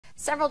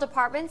Several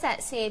departments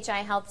at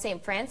CHI Health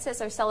St. Francis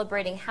are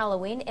celebrating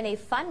Halloween in a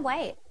fun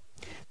way.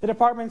 The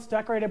departments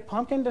decorated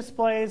pumpkin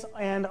displays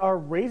and are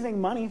raising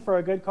money for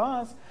a good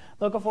cause.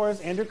 Local 4's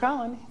Andrew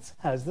Collins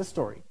has the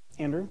story.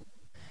 Andrew?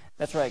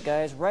 That's right,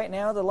 guys. Right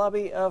now, the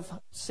lobby of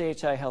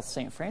CHI Health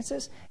St.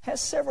 Francis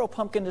has several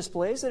pumpkin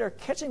displays that are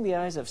catching the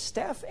eyes of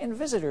staff and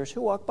visitors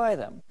who walk by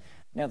them.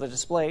 Now, the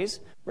displays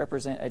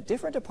represent a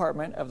different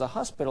department of the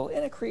hospital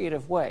in a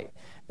creative way.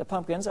 The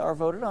pumpkins are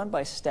voted on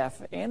by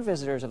staff and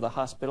visitors of the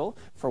hospital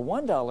for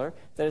 $1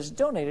 that is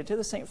donated to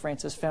the St.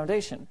 Francis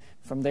Foundation.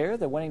 From there,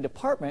 the winning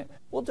department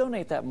will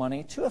donate that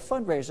money to a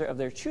fundraiser of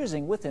their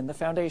choosing within the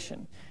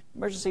foundation.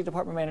 Emergency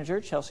Department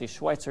Manager Chelsea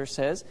Schweitzer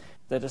says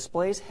the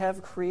displays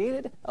have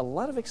created a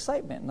lot of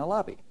excitement in the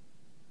lobby.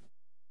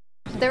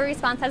 The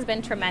response has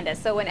been tremendous.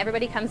 So when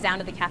everybody comes down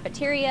to the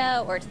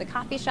cafeteria or to the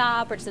coffee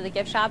shop or to the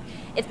gift shop,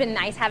 it's been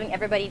nice having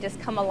everybody just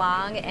come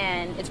along,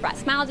 and it's brought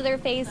smiles to their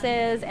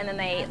faces, and then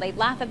they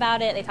laugh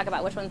about it. They talk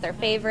about which one's their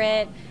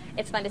favorite.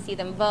 It's fun to see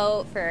them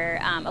vote for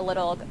a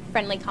little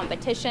friendly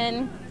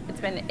competition.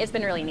 It's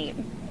been really neat.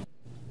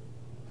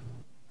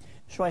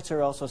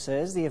 Schweitzer also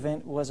says the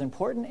event was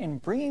important in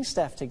bringing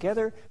staff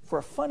together for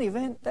a fun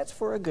event that's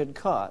for a good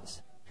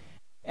cause.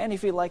 And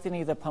if you liked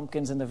any of the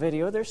pumpkins in the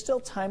video, there's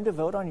still time to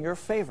vote on your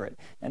favorite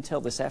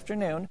until this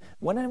afternoon,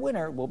 when a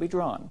winner will be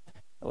drawn.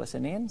 Alyssa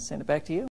and Ian, send it back to you.